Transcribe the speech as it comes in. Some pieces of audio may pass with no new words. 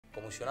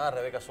Comisionada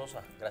Rebeca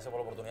Sosa, gracias por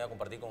la oportunidad de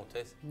compartir con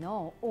ustedes.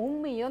 No,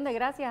 1.000.000 de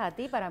gracias a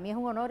ti, para mí es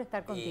un honor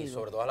estar contigo. Y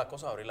sobre todas las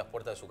cosas, abrir las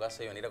puertas de su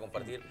casa y venir a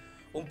compartir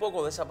un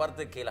poco de esa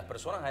parte que las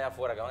personas allá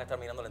afuera que van a estar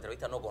mirando la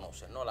entrevista no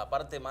conocen, ¿no? La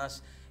parte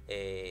más,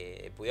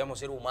 pudiéramos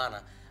decir,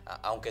 humana,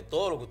 aunque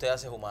todo lo que usted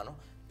hace es humano,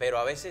 pero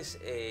a veces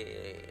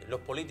los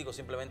políticos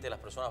simplemente, las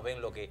personas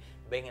ven lo que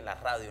ven en la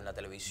radio, en la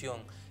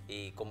televisión,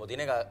 y como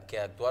tiene que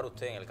actuar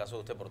usted, en el caso de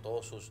usted, por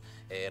todos sus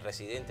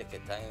residentes que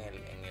están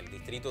en el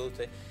distrito de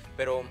usted,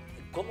 pero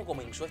 ¿cómo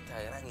comenzó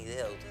esta gran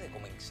idea de usted de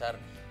comenzar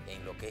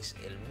en lo que es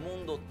el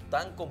mundo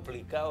tan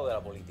complicado de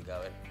la política? A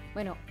ver.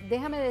 Bueno,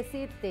 déjame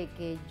decirte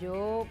que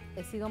yo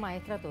he sido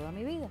maestra toda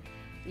mi vida,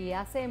 y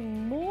hace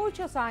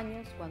muchos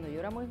años, cuando yo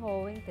era muy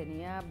joven,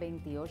 tenía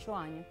 28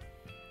 años,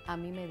 a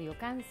mí me dio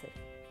cáncer.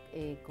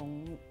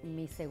 Con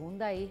mi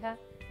segunda hija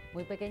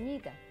muy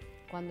pequeñita.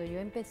 Cuando yo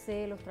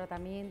empecé los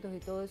tratamientos y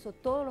todo eso,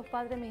 todos los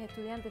padres de mis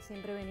estudiantes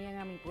siempre venían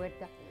a mi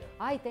puerta,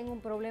 ay, tengo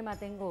un problema,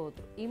 tengo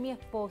otro. Y mi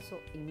esposo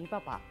y mi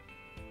papá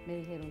me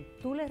dijeron,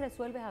 tú les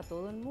resuelves a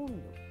todo el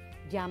mundo,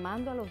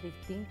 llamando a los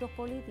distintos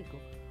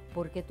políticos,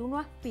 porque tú no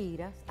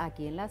aspiras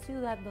aquí en la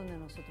ciudad donde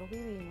nosotros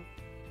vivimos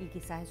y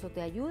quizás eso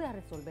te ayude a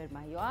resolver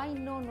más. Y yo, ay,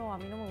 no, a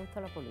mí no me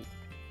gusta la política.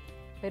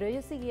 Pero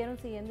ellos siguieron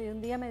siguiendo y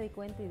un día me di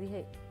cuenta y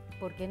dije,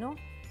 ¿por qué no?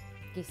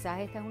 Quizás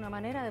esta es una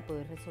manera de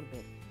poder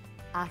resolver.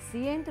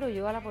 Así entro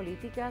yo a la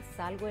política,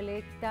 salgo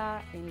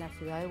electa en la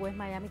ciudad de West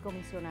Miami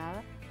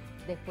comisionada,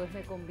 después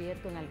me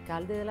convierto en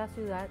alcalde de la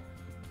ciudad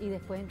y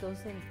después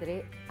entonces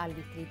entré al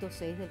distrito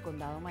 6 del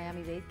condado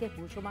Miami-Dade, que es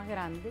mucho más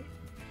grande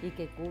y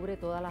que cubre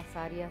todas las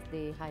áreas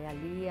de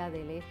Hialeah,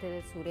 del este,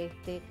 del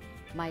sureste,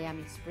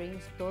 Miami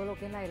Springs, todo lo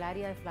que es el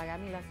área de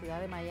Flagami y la ciudad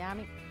de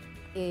Miami,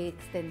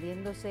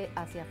 extendiéndose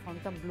hacia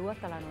Fontainebleau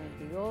hasta la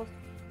 92,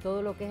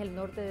 todo lo que es el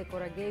norte de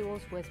Coral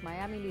Gables, West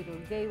Miami,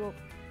 Little Gables,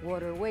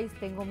 Waterways,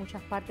 tengo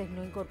muchas partes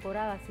no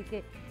incorporadas, así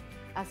que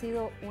ha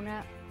sido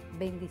una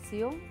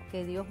bendición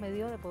que Dios me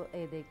dio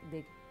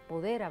de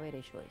poder haber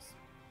hecho eso.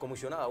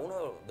 Comisionada,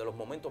 uno de los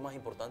momentos más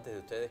importantes de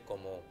ustedes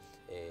como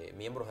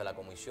miembros de la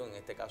comisión, en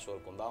este caso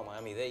del condado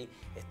Miami-Dade,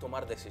 es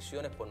tomar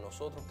decisiones por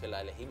nosotros que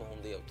la elegimos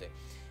un día a usted.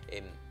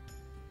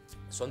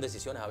 Son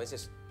decisiones a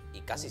veces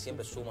y casi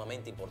siempre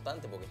sumamente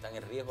importantes porque están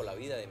en riesgo la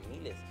vida de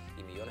miles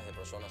y millones de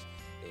personas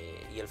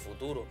y el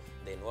futuro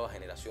de nuevas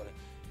generaciones.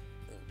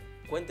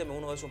 Cuénteme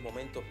uno de esos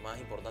momentos más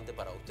importantes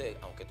para usted,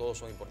 aunque todos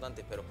son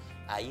importantes, pero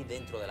ahí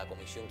dentro de la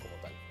comisión como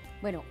tal.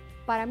 Bueno,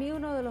 para mí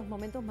uno de los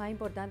momentos más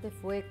importantes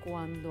fue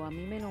cuando a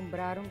mí me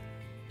nombraron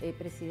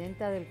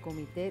presidenta del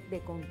Comité de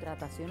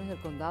Contrataciones del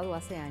Condado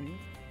hace años,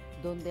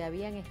 donde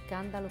habían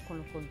escándalos con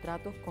los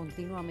contratos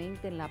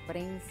continuamente en la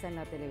prensa, en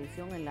la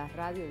televisión, en la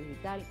radio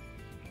digital.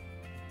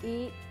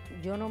 Y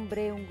yo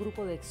nombré un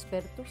grupo de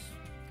expertos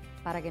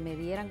para que me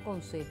dieran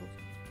consejos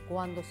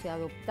cuando se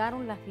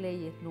adoptaron las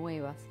leyes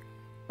nuevas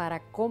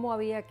para cómo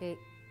había que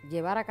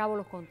llevar a cabo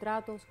los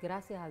contratos.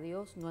 Gracias a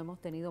Dios no hemos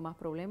tenido más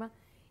problemas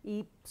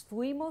y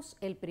fuimos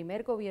el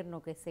primer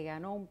gobierno que se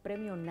ganó un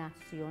premio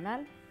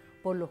nacional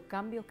por los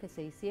cambios que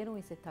se hicieron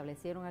y se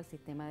establecieron al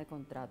sistema de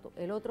contrato.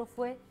 El otro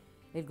fue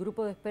el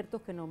grupo de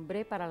expertos que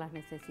nombré para las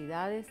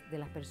necesidades de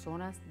las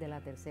personas de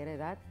la tercera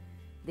edad.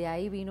 De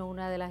ahí vino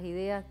una de las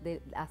ideas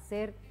de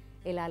hacer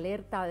el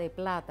alerta de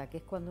plata, que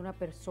es cuando una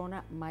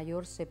persona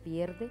mayor se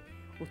pierde.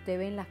 Usted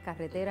ve en las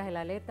carreteras el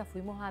alerta.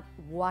 Fuimos a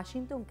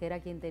Washington, que era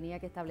quien tenía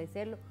que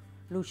establecerlo,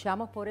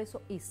 luchamos por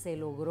eso y se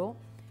logró.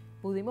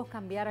 Pudimos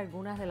cambiar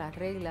algunas de las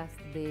reglas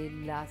de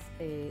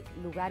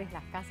los lugares,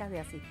 las casas de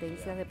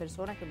asistencia de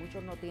personas que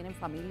muchos no tienen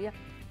familia,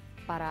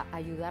 para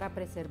ayudar a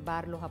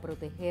preservarlos, a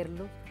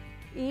protegerlos.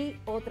 Y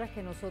otras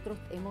que nosotros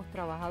hemos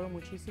trabajado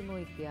muchísimo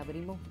y que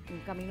abrimos un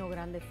camino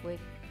grande fue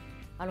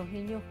a los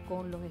niños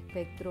con los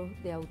espectros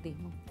de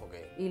autismo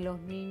y los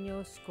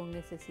niños con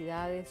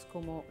necesidades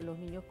como los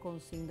niños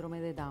con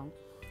síndrome de Down.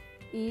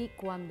 Y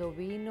cuando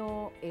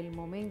vino el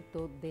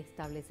momento de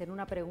establecer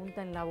una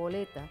pregunta en la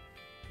boleta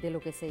de lo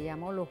que se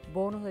llamó los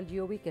bonos del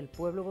GOV, que el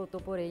pueblo votó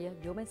por ellas,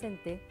 yo me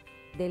senté,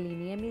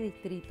 delineé mi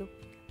distrito,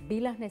 vi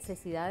las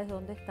necesidades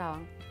donde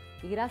estaban.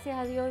 Y gracias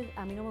a Dios,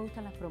 a mí no me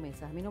gustan las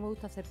promesas, a mí no me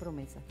gusta hacer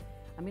promesas.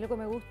 A mí lo que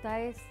me gusta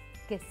es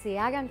que se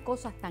hagan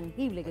cosas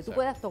tangibles, que tú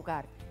puedas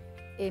tocar.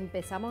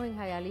 Empezamos en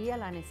Hialeah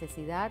la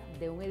necesidad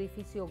de un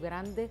edificio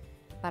grande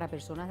para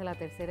personas de la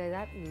tercera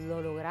edad.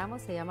 Lo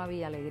logramos, se llama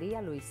Villa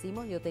Alegría, lo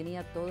hicimos. Yo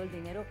tenía todo el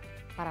dinero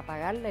para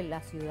pagarle.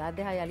 La ciudad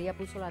de Hialeah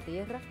puso la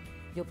tierra,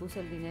 yo puse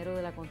el dinero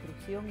de la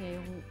construcción y es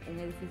un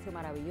edificio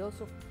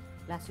maravilloso.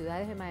 Las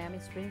ciudades de Miami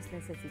Springs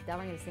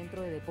necesitaban el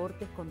centro de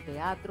deportes con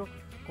teatro,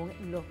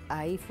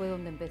 ahí fue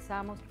donde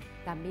empezamos.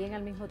 También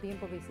al mismo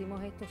tiempo que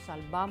hicimos esto,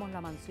 salvamos la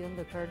mansión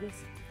de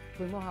Curtis,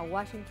 fuimos a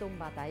Washington,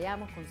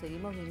 batallamos,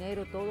 conseguimos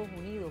dinero todos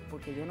unidos,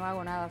 porque yo no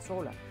hago nada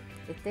sola.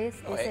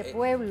 Ese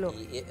pueblo.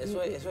 Y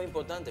eso es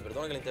importante,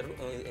 perdón que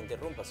le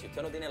interrumpa, si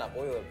usted no tiene el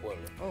apoyo del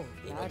pueblo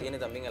y no tiene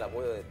también el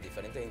apoyo de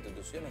diferentes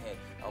instituciones,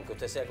 aunque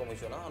usted sea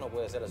comisionado, no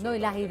puede ser eso. No, y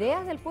las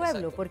ideas del pueblo,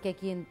 Exacto. Porque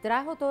quien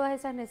trajo todas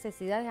esas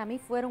necesidades a mí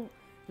fueron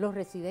los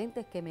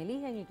residentes que me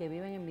eligen y que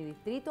viven en mi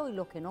distrito y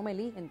los que no me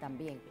eligen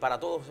también. Para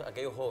todos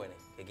aquellos jóvenes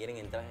que quieren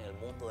entrar en el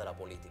mundo de la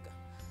política,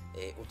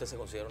 ¿usted se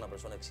considera una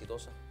persona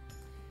exitosa?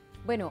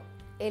 Bueno,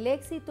 el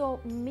éxito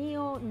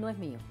mío no es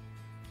mío.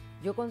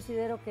 Yo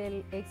considero que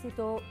el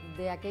éxito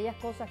de aquellas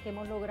cosas que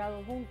hemos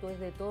logrado juntos es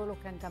de todos los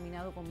que han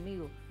caminado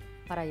conmigo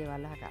para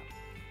llevarlas a cabo.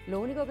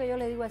 Lo único que yo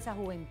le digo a esa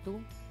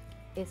juventud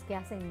es que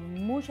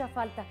hacen muchas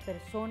faltas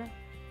personas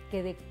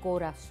que de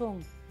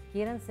corazón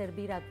quieran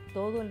servir a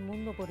todo el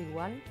mundo por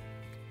igual,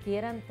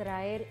 quieran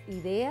traer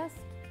ideas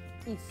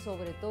y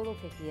sobre todo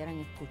que quieran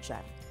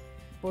escuchar.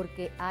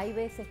 Porque hay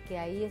veces que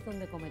ahí es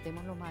donde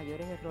cometemos los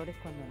mayores errores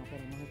cuando no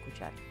queremos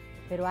escuchar.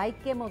 Pero hay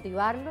que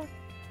motivarlos,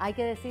 hay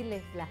que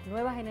decirles, las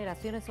nuevas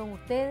generaciones son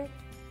ustedes.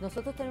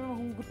 Nosotros tenemos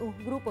un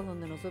grupo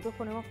donde nosotros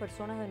ponemos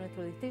personas de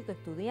nuestro distrito,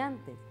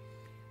 estudiantes,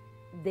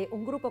 de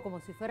un grupo como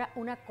si fuera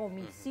una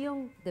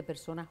comisión de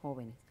personas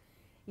jóvenes.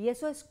 Y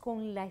eso es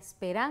con la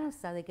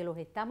esperanza de que los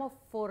estamos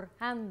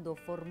forjando,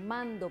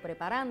 formando,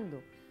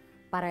 preparando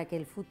para que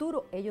el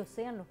futuro ellos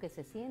sean los que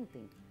se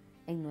sienten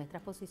en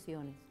nuestras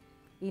posiciones.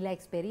 Y la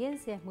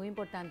experiencia es muy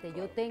importante.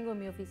 Yo tengo en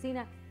mi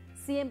oficina,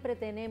 siempre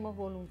tenemos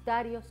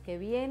voluntarios que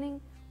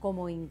vienen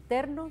como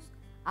internos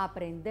a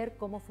aprender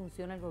cómo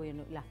funciona el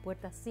gobierno. Las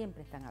puertas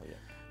siempre están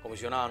abiertas.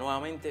 Comisionada,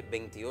 nuevamente,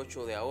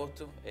 28 de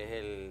agosto es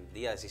el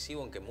día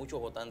decisivo en que muchos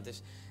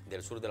votantes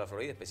del sur de la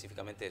Florida,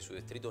 específicamente de su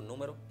distrito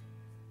número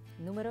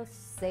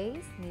 6,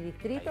 mi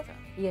distrito,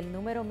 y el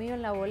número mío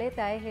en la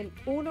boleta es el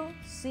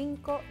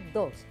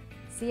 152-152.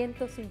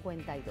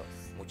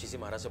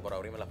 Muchísimas gracias por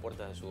abrirme las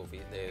puertas de su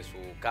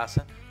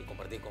casa y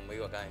compartir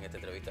conmigo acá en esta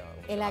entrevista.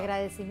 El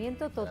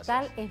agradecimiento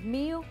total es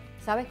mío.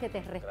 Sabes que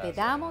te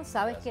respetamos,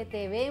 sabes que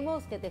te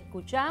vemos, que te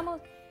escuchamos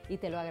y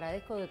te lo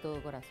agradezco de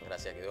todo corazón.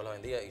 Gracias, que Dios la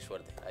bendiga y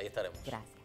suerte. Ahí estaremos. Gracias.